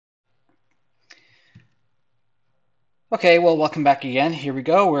Okay, well, welcome back again. Here we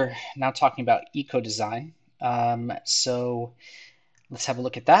go. We're now talking about eco-design. So let's have a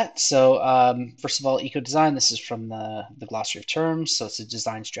look at that. So first of all, eco-design, this is from the glossary of terms. So it's a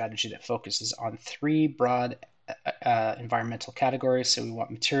design strategy that focuses on three broad environmental categories. So we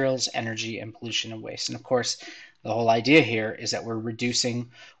want materials, energy, and pollution and waste. And of course, the whole idea here is that we're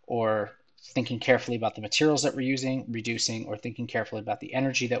reducing or thinking carefully about the materials that we're using, reducing or thinking carefully about the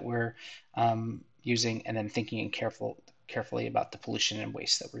energy that we're using, and then thinking carefully about the pollution and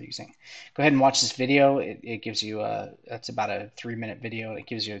waste that we're using. Go ahead and watch this video. It gives you it's about a 3-minute video. It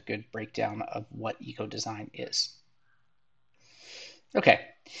gives you a good breakdown of what eco design is. Okay,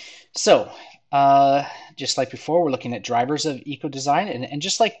 so just like before, we're looking at drivers of eco design, and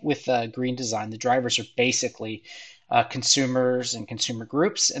just like with green design, the drivers are basically consumers and consumer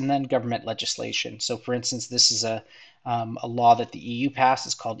groups, and then government legislation. So, for instance, this is a law that the EU passed.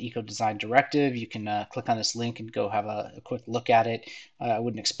 It's called Eco Design Directive. You can click on this link and go have a quick look at it. I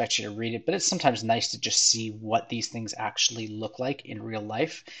wouldn't expect you to read it, but it's sometimes nice to just see what these things actually look like in real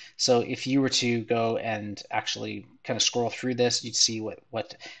life. So if you were to go and actually kind of scroll through this, you'd see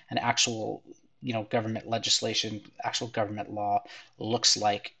what an actual government legislation, actual government law looks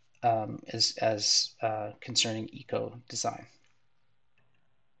like as concerning eco design.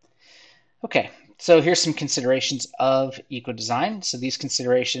 Okay, so here's some considerations of eco design. So these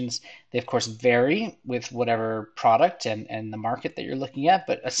considerations, they of course vary with whatever product and the market that you're looking at,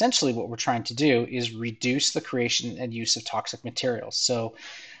 but essentially what we're trying to do is reduce the creation and use of toxic materials. So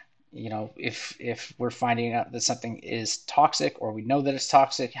if we're finding out that something is toxic or we know that it's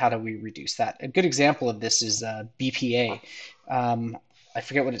toxic, how do we reduce that? A good example of this is BPA. I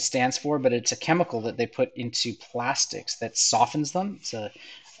forget what it stands for, but it's a chemical that they put into plastics that softens them.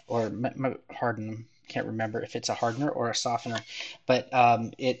 Or harden them. Can't remember if it's a hardener or a softener, but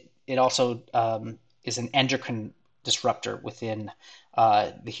it also is an endocrine disruptor within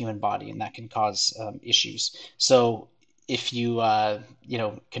the human body, and that can cause issues. So if you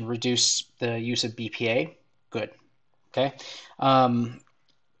can reduce the use of BPA, good. Okay. Um,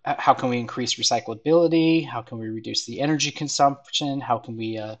 how can we increase recyclability? How can we reduce the energy consumption? How can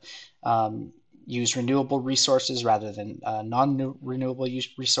we use renewable resources rather than non-renewable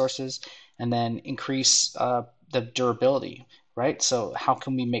resources? And then increase the durability, right? So how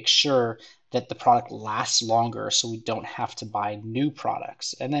can we make sure that the product lasts longer so we don't have to buy new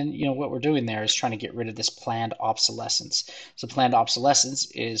products? And then, what we're doing there is trying to get rid of this planned obsolescence. So planned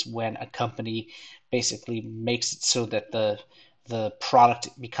obsolescence is when a company basically makes it so that the product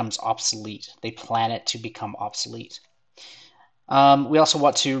becomes obsolete. They plan it to become obsolete. We also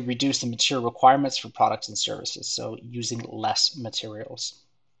want to reduce the material requirements for products and services, so using less materials.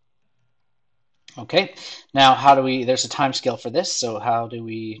 Okay, now there's a time scale for this, so how do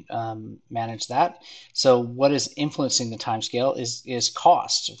we manage that? So what is influencing the time scale is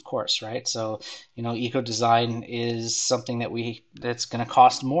cost, of course, right? So, eco design is something that's going to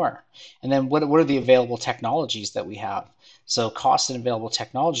cost more. And then what are the available technologies that we have? So cost and available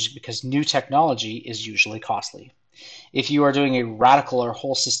technologies, because new technology is usually costly. If you are doing a radical or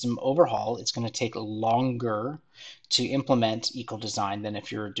whole system overhaul, it's going to take longer to implement eco design than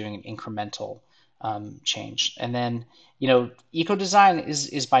if you're doing an incremental change. And then, eco design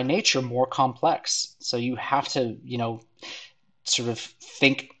is by nature more complex. So you have to, sort of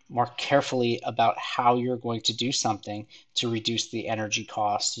think more carefully about how you're going to do something to reduce the energy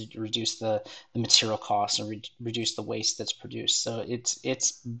costs, to reduce the material costs, and reduce the waste that's produced. So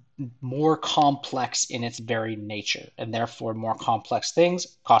it's more complex in its very nature, and therefore more complex things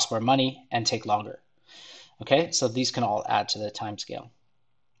cost more money and take longer. Okay, so these can all add to the time scale.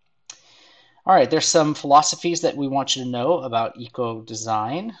 All right, there's some philosophies that we want you to know about eco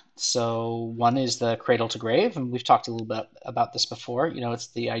design. So one is the cradle to grave, and we've talked a little bit about this before. It's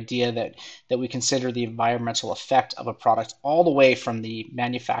the idea that we consider the environmental effect of a product all the way from the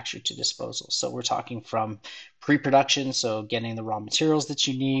manufacture to disposal. So we're talking from pre-production, so getting the raw materials that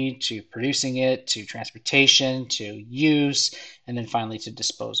you need, to producing it, to transportation, to use, and then finally to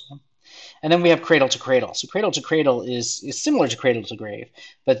disposal. And then we have cradle to cradle. So cradle to cradle is similar to cradle to grave,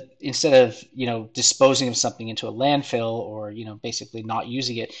 but instead of disposing of something into a landfill or basically not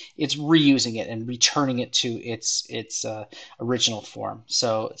using it, it's reusing it and returning it to its original form.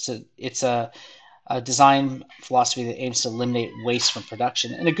 So it's a design philosophy that aims to eliminate waste from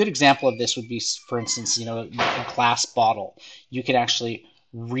production. And a good example of this would be, for instance, a glass bottle. You can actually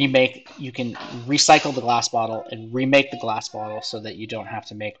you can recycle the glass bottle and remake the glass bottle so that you don't have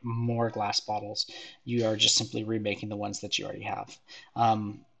to make more glass bottles. You are just simply remaking the ones that you already have.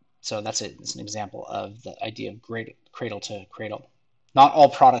 So that's it. It's an example of the idea of cradle to cradle. Not all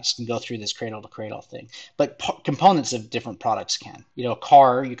products can go through this cradle to cradle thing, but components of different products can. You know, a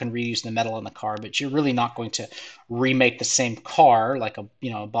car, you can reuse the metal in the car, but you're really not going to remake the same car like a,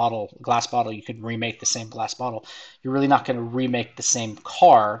 you know, a bottle, a glass bottle. You could remake the same glass bottle. You're really not going to remake the same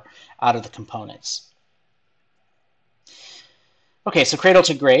car out of the components. Okay, so cradle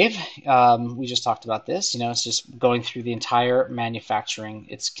to grave, we just talked about this. You know, it's just going through the entire manufacturing.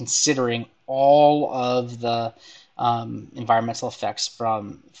 It's considering all of the environmental effects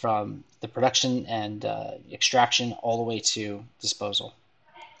from the production and extraction all the way to disposal.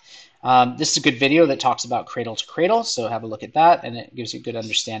 This is a good video that talks about cradle to cradle, so have a look at that, and it gives you a good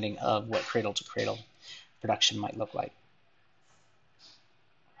understanding of what cradle to cradle production might look like.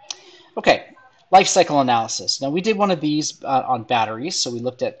 Okay, life cycle analysis. Now we did one of these on batteries, so we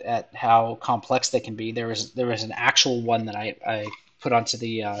looked at how complex they can be. There was an actual one that I put onto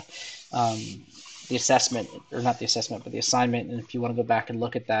the assessment, or not the assessment, but the assignment. And if you want to go back and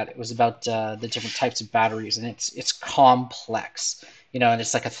look at that, it was about the different types of batteries, and it's complex, you know, and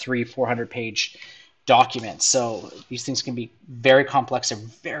it's like a 300-400 page document. So these things can be very complex. They're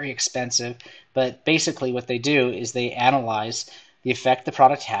very expensive, but basically what they do is they analyze the effect the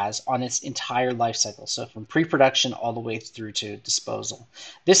product has on its entire life cycle. So from pre-production all the way through to disposal.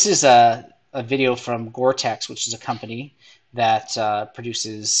 This is a video from Gore-Tex, which is a company that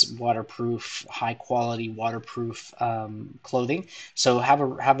produces waterproof, high-quality waterproof clothing. So have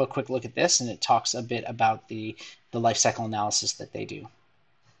a quick look at this, and it talks a bit about the life cycle analysis that they do.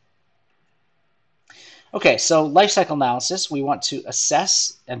 Okay, so life cycle analysis, we want to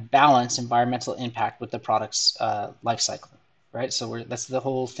assess and balance environmental impact with the product's life cycle, right? So that's the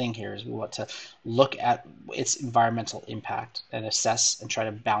whole thing here, is we want to look at its environmental impact and assess and try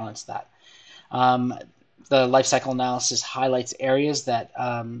to balance that. The life cycle analysis highlights areas that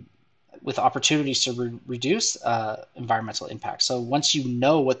with opportunities to reduce environmental impact. So once you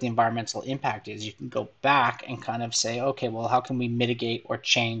know what the environmental impact is, you can go back and kind of say, okay, well, how can we mitigate or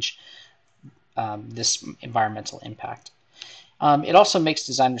change this environmental impact? It also makes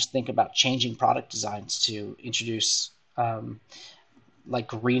designers think about changing product designs to introduce like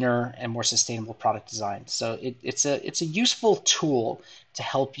greener and more sustainable product design. So it's a useful tool to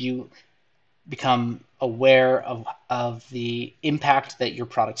help you become aware of the impact that your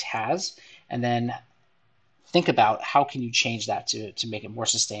product has, and then think about how can you change that to make it more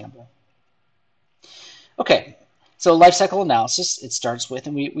sustainable. Okay, so life cycle analysis, it starts with,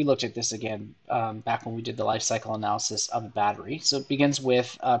 and we looked at this again back when we did the life cycle analysis of a battery. So it begins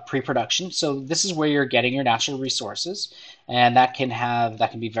with pre-production. So this is where you're getting your natural resources, and that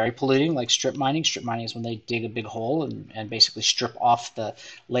can be very polluting, like strip mining. Strip mining is when they dig a big hole and basically strip off the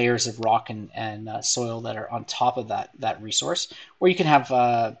layers of rock and soil that are on top of that resource. Or you can have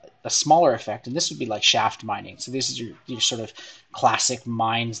a smaller effect, and this would be like shaft mining. So this is your sort of classic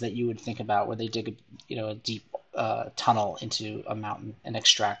mines that you would think about, where they dig a deep tunnel into a mountain and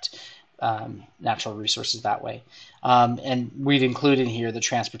extract natural resources that way. And we'd include in here the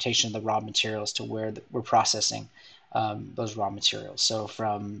transportation of the raw materials to where we're processing those raw materials. So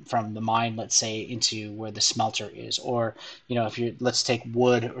from the mine, let's say, into where the smelter is, or if let's take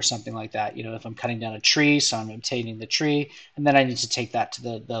wood or something like that. If I'm cutting down a tree, so I'm obtaining the tree, and then I need to take that to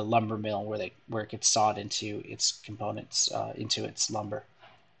the lumber mill where it gets sawed into its components, into its lumber.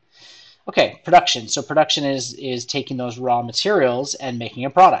 Okay, production. So production is taking those raw materials and making a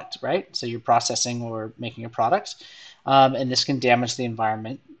product, right? So you're processing or making a product, and this can damage the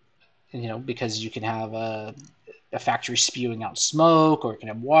environment, because you can have a factory spewing out smoke, or it can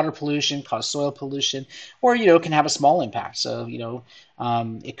have water pollution, cause soil pollution, or it can have a small impact. So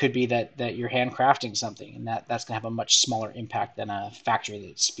it could be that you're handcrafting something, and that's going to have a much smaller impact than a factory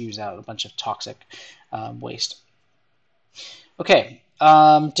that spews out a bunch of toxic waste. Okay,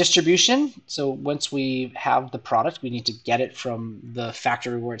 distribution. So once we have the product, we need to get it from the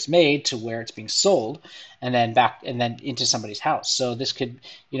factory where it's made to where it's being sold, and then back and then into somebody's house. So this could,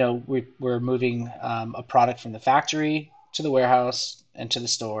 we're moving a product from the factory to the warehouse and to the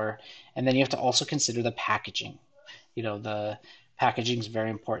store, and then you have to also consider the packaging. The packaging is very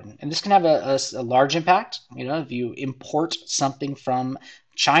important, and this can have a large impact. If you import something from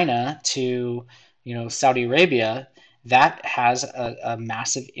China to Saudi Arabia, that has a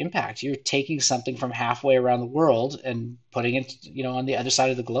massive impact. You're taking something from halfway around the world and putting it, on the other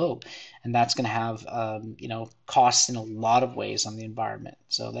side of the globe, and that's going to have, costs in a lot of ways on the environment.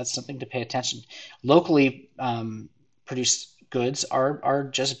 So that's something to pay attention. Locally produced goods are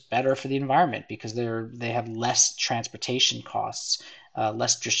just better for the environment because they have less transportation costs,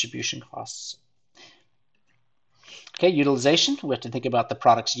 less distribution costs. Okay, utilization. We have to think about the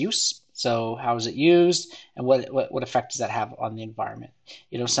product's use. So how is it used, and what effect does that have on the environment?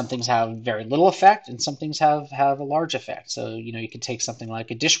 Some things have very little effect, and some things have a large effect. So you can take something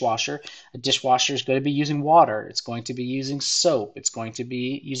like a dishwasher. A dishwasher is going to be using water. It's going to be using soap. It's going to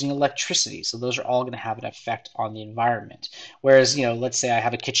be using electricity. So those are all going to have an effect on the environment. Whereas, let's say I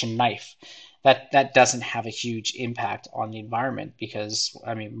have a kitchen knife. That doesn't have a huge impact on the environment, because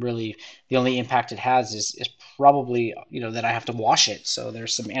really the only impact it has is probably that I have to wash it. So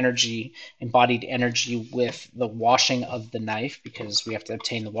there's some embodied energy with the washing of the knife, because we have to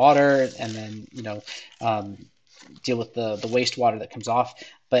obtain the water and then um, deal with the wastewater that comes off.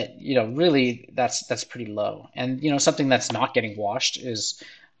 But really that's pretty low. And something that's not getting washed is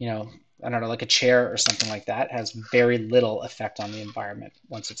I don't know, like a chair or something like that, has very little effect on the environment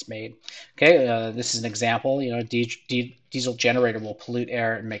once it's made. Okay, this is an example. A diesel generator will pollute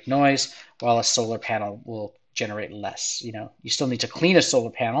air and make noise, while a solar panel will generate less. You still need to clean a solar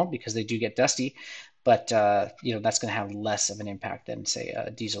panel because they do get dusty, but that's going to have less of an impact than, say,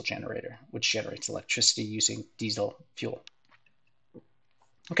 a diesel generator, which generates electricity using diesel fuel.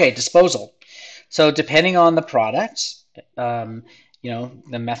 Okay, disposal. So depending on the product,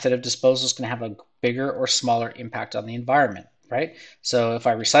 the method of disposal is going to have a bigger or smaller impact on the environment, right? So if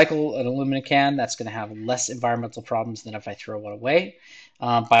I recycle an aluminum can, that's going to have less environmental problems than if I throw it away.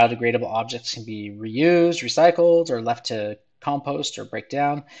 Biodegradable objects can be reused, recycled, or left to compost or break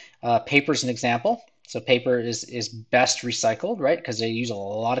down. Paper is an example. So paper is best recycled, right? Because they use a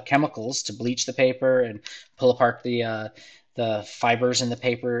lot of chemicals to bleach the paper and pull apart the fibers in the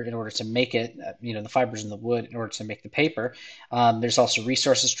paper in order to make it, the fibers in the wood in order to make the paper. There's also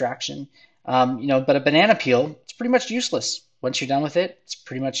resource extraction. But a banana peel, it's pretty much useless. Once you're done with it, it's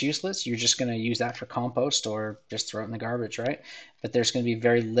pretty much useless. You're just going to use that for compost or just throw it in the garbage, right? But there's going to be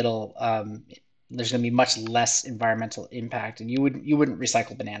very little, there's going to be much less environmental impact, and you wouldn't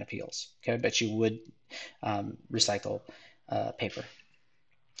recycle banana peels, okay? But you would recycle paper.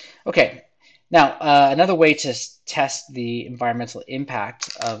 Okay. Now, another way to test the environmental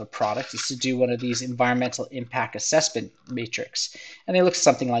impact of a product is to do one of these environmental impact assessment matrix. And they look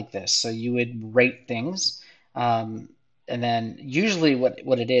something like this. So you would rate things, and then usually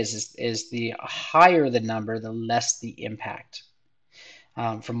what it is the higher the number, the less the impact.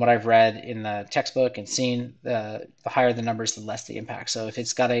 From what I've read in the textbook and seen, the higher the numbers, the less the impact. So if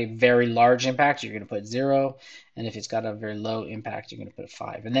it's got a very large impact, you're going to put 0. And if it's got a very low impact, you're going to put a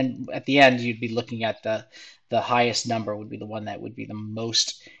 5. And then at the end, you'd be looking at the highest number would be the one that would be the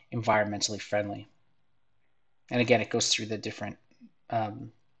most environmentally friendly. And again, it goes through the different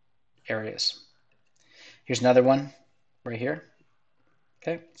areas. Here's another one right here.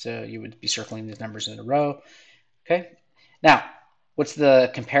 Okay, so you would be circling these numbers in a row. Okay, now, what's the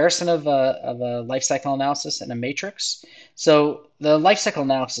comparison of a life cycle analysis and a matrix? So the life cycle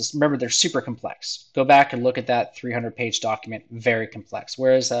analysis, remember, they're super complex. Go back and look at that 300-page document, very complex,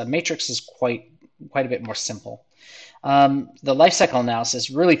 whereas a matrix is quite a bit more simple. The life cycle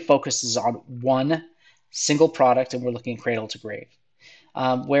analysis really focuses on one single product, and we're looking at cradle to grave.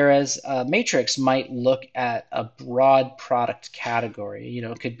 Whereas Matrix might look at a broad product category.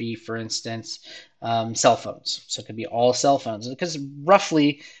 It could be, for instance, cell phones. So it could be all cell phones, because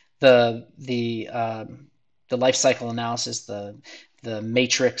roughly the life cycle analysis, the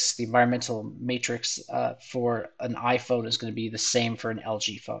matrix, the environmental matrix for an iPhone is going to be the same for an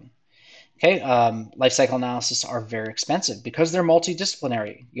LG phone. Okay, life cycle analysis are very expensive because they're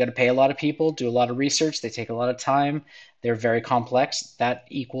multidisciplinary. You got to pay a lot of people, do a lot of research. They take a lot of time. They're very complex. That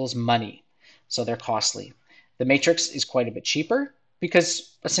equals money. So they're costly. The matrix is quite a bit cheaper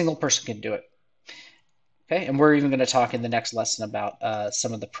because a single person can do it. Okay, and we're even going to talk in the next lesson about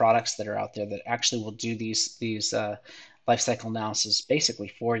some of the products that are out there that actually will do these life cycle analysis basically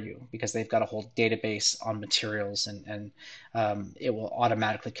for you, because they've got a whole database on materials, and it will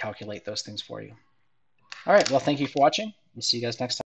automatically calculate those things for you. All right, well, thank you for watching. We'll see you guys next time.